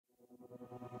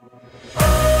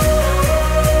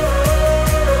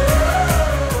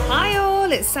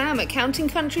it's Sam at Counting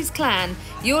Countries Clan.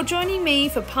 You're joining me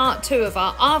for part 2 of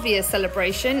our Arvia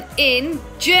celebration in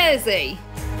Jersey.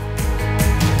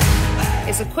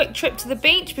 It's a quick trip to the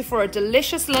beach before a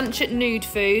delicious lunch at Nude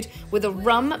Food with a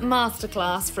rum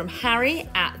masterclass from Harry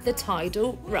at the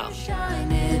Tidal Rum.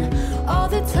 Shining all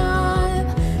the time.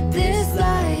 This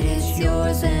light is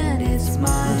yours and it's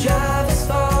mine. Drive as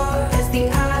far as the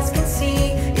eyes can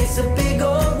see. It's a big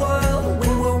old world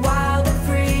when we're wild and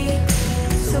free.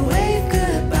 So wave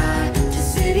goodbye to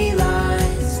city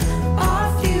lights.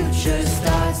 Our future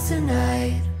starts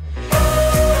tonight.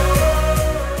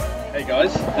 Hey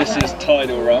guys, this is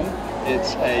Tidal Rum.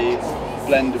 It's a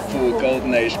blend of 4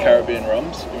 golden aged Caribbean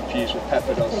rums infused with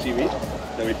pepperdos seaweed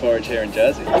that we forage here in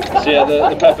Jersey. So yeah,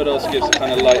 the pepperdos gives a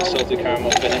kind of light salted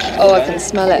caramel finish. Oh, I can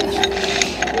smell it. Oh,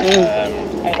 that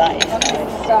is nice.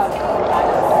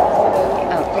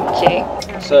 Oh, thank you.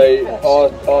 So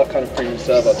our kind of premium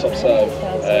serve, our top serve,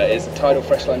 is Tidal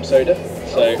fresh lime soda.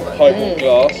 So highball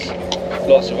glass,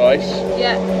 lots of ice,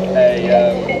 a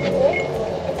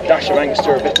dash of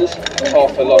Angostura bitters,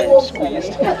 half a lime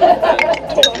squeezed, and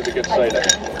topped with a good soda.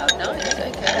 Oh, nice,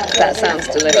 okay. That sounds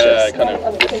delicious. Kind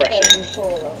of refreshing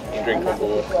and drink on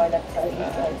board.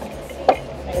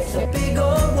 It's a big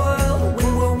old world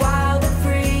when we're wild and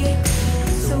free.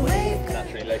 So wave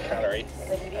Naturally low calorie.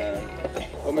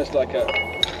 Almost like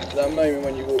that moment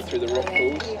when you walk through the rock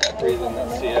pools, breathe in that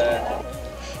sea air.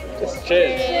 Just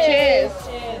cheers. Cheers.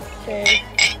 Cheers.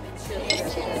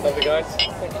 Lovely guys.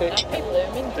 Thank you.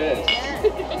 Cheers.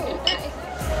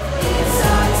 It's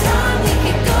our time, we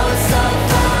can go so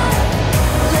far.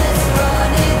 Let's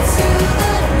run into the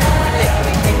night.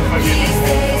 These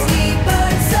days we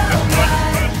burn so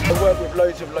bright. I work with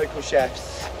loads of local chefs.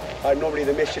 I'm normally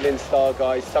the Michelin star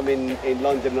guys, some in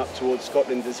London and up towards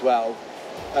Scotland as well.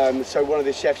 So one of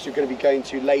the chefs you're going to be going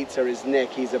to later is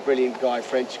Nick. He's a brilliant guy,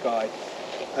 French guy.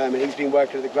 And he's been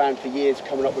working at the Grand for years,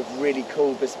 coming up with really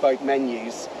cool bespoke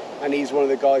menus. And he's one of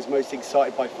the guys most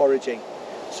excited by foraging.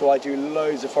 So I do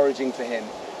loads of foraging for him.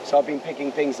 So I've been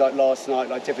picking things like last night,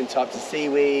 like different types of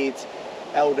seaweed,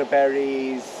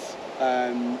 elderberries,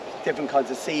 different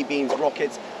kinds of sea beans,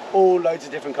 rockets, all loads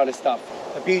of different kind of stuff.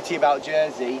 The beauty about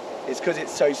Jersey is because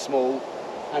it's so small,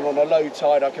 and on a low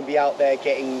tide I can be out there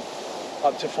getting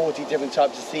up to 40 different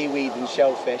types of seaweed and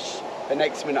shellfish. The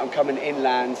next minute I'm coming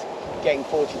inland, getting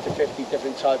 40 to 50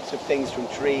 different types of things, from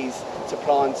trees to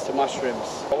plants to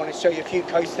mushrooms. I want to show you a few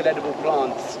coastal edible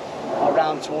plants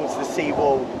around towards the sea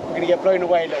wall. We're going to get blown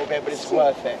away a little bit, but it's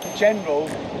worth it. In general,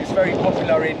 it's very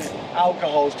popular in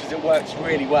alcohols because it works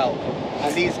really well.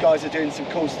 And these guys are doing some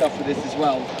cool stuff with this as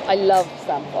well. I love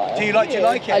samphire. Do you like it?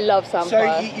 I love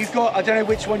samphire. So you've got, I don't know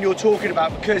which one you're talking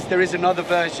about because there is another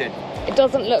version. It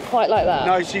doesn't look quite like that.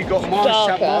 No, so you've got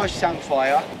marsh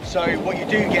samphire. So what you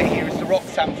do get here is the rock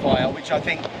samphire, which I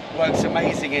think works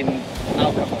amazing in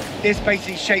alcohol. This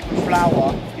basically shaped with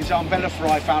flower is the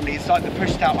Umbelliferae family. It's like the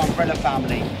pushed out umbrella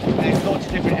family. And there's lots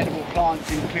of different edible plants,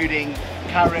 including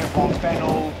carrot, wild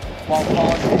fennel, wild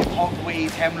parsnip, hogweed,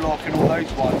 hemlock, and all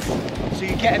those ones. So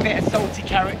you get a bit of salty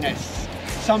carrotness.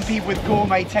 Some people with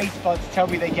gourmet taste buds tell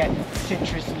me they get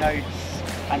citrus notes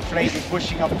and flavours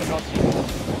pushing up the nostrils.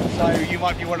 So you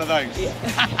might be one of those. Yeah.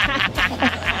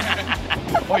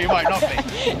 Or you might not be.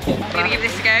 We're going to give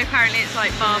this a go. Apparently it's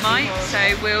like Marmite, so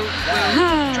we'll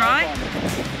try.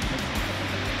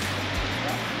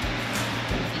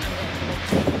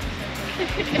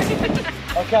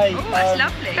 Okay. Oh, that's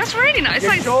lovely. That's really nice.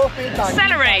 It's like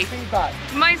celery.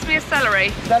 Reminds me of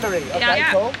celery. Celery, okay,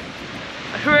 yeah. cool.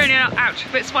 Ouch, a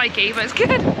bit spiky, but it's good.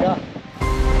 Yeah.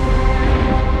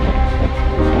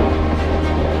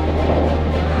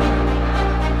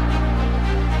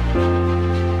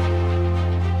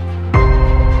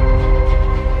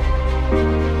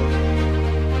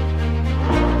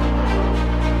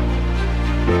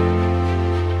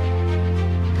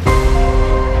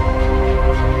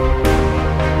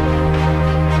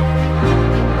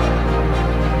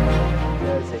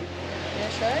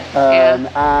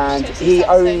 And he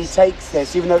only takes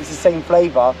this, even though it's the same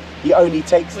flavour, he only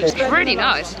takes this. It's really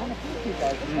nice.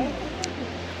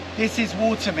 This is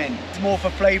water mint. It's more for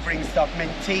flavouring stuff,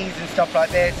 mint teas and stuff like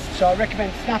this. So I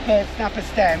recommend snap a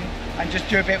stem and just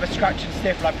do a bit of a scratch and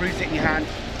sniff, like bruise it in your hand.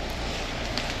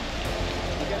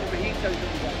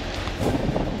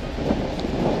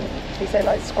 He said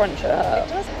like scrunch it up.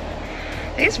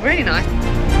 It's really nice.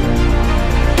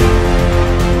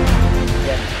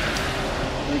 Yeah.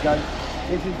 There you go.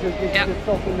 This is just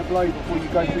soften the blow before you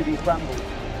go through these brambles.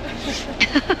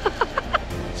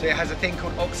 So it has a thing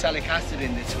called oxalic acid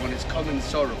in this one. It's common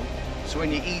sorrel. So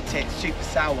when you eat it, it's super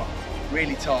sour,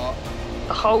 really tart.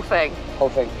 The whole thing. Whole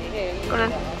thing. Go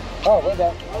on. Oh, well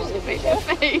done. Make your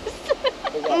face.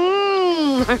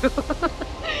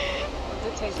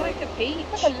 It tastes like a peach.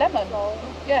 Like a lemon.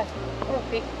 Yeah. Or a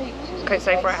big peach. Okay,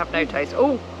 so far I have no taste.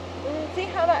 Oh, See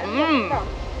how that is?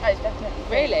 That is definitely.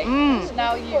 Really? So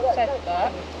now you've said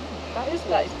that. That is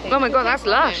peach. oh my god, that's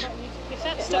lush. If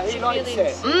that stops your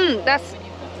feelings. That's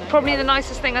probably the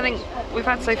nicest thing I think we've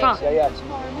had so far. Yeah.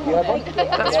 You have one?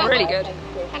 That's really good.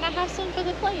 Can I have some for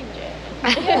the plane, Jim?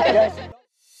 Yes.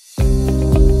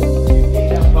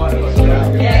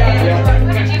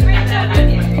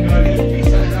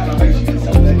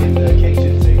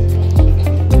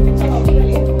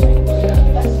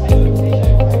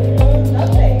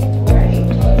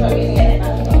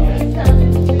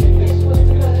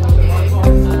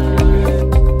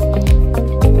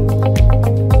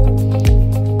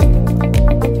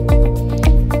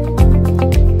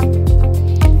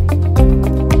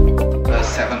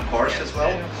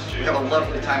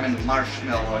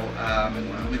 Marshmallow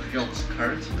with grilled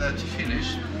skirt to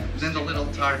finish. Then the little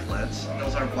tartlets,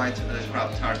 those are white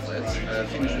crab tartlets,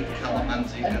 finished with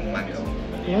calamansi and mango.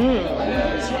 You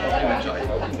enjoy.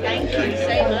 Thank you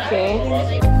so much.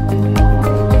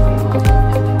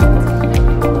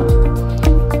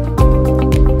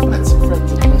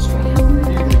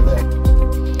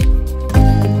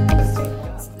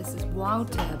 This is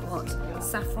wild turbot,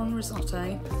 saffron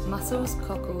risotto, mussels,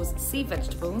 cockles, sea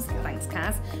vegetables, thanks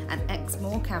Kazz, and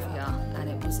Exmoor caviar, and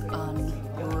it was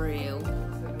unreal.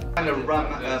 And a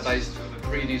rum-based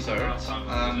pre-dessert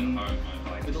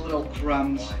with little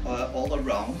crumbs all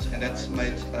around, and that's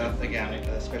made again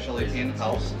especially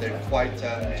in-house. They're quite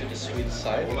to the sweet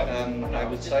side, I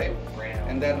would say.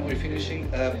 And then we're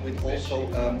finishing with also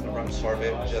a rum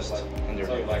sorbet just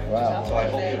underneath. Wow! So I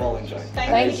hope you all enjoy.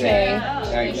 Thank you.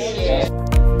 Thanks.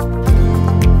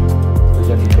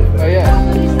 Oh yeah,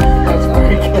 that's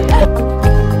very good.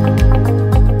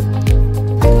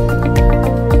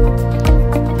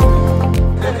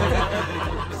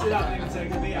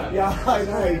 Yeah, I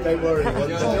know, don't worry.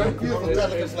 Beautiful,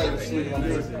 delicate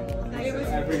flavours.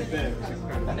 Everything.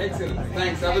 Excellent.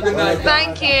 Thanks. Have a good night.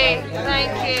 Thank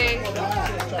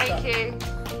you.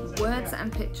 Words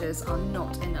and pictures are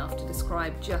not enough to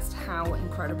describe just how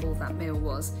incredible that meal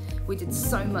was. We did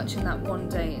so much in that one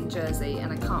day in Jersey,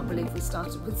 and I can't believe we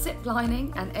started with zip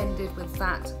lining and ended with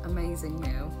that amazing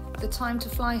meal. The time to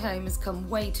fly home has come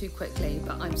way too quickly,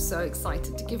 but I'm so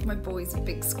excited to give my boys a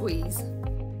big squeeze.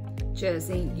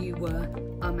 Jersey, you were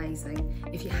amazing.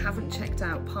 If you haven't checked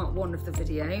out part 1 of the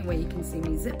video where you can see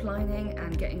me ziplining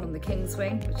and getting on the king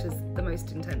swing, which is the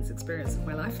most intense experience of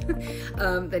my life,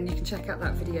 then you can check out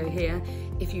that video here.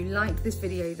 If you liked this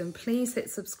video, then please hit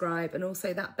subscribe and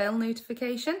also that bell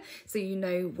notification so you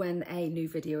know when a new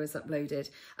video is uploaded.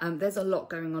 There's a lot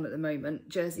going on at the moment.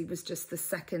 Jersey was just the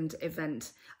second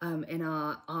event in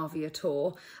our Arvia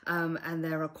tour, and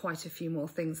there are quite a few more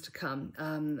things to come.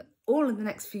 All in the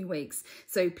next few weeks.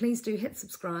 So please do hit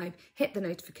subscribe, hit the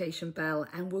notification bell,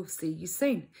 and we'll see you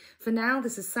soon. For now,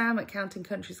 this is Sam at Counting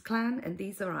Countries Clan, and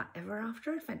these are our ever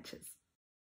after adventures.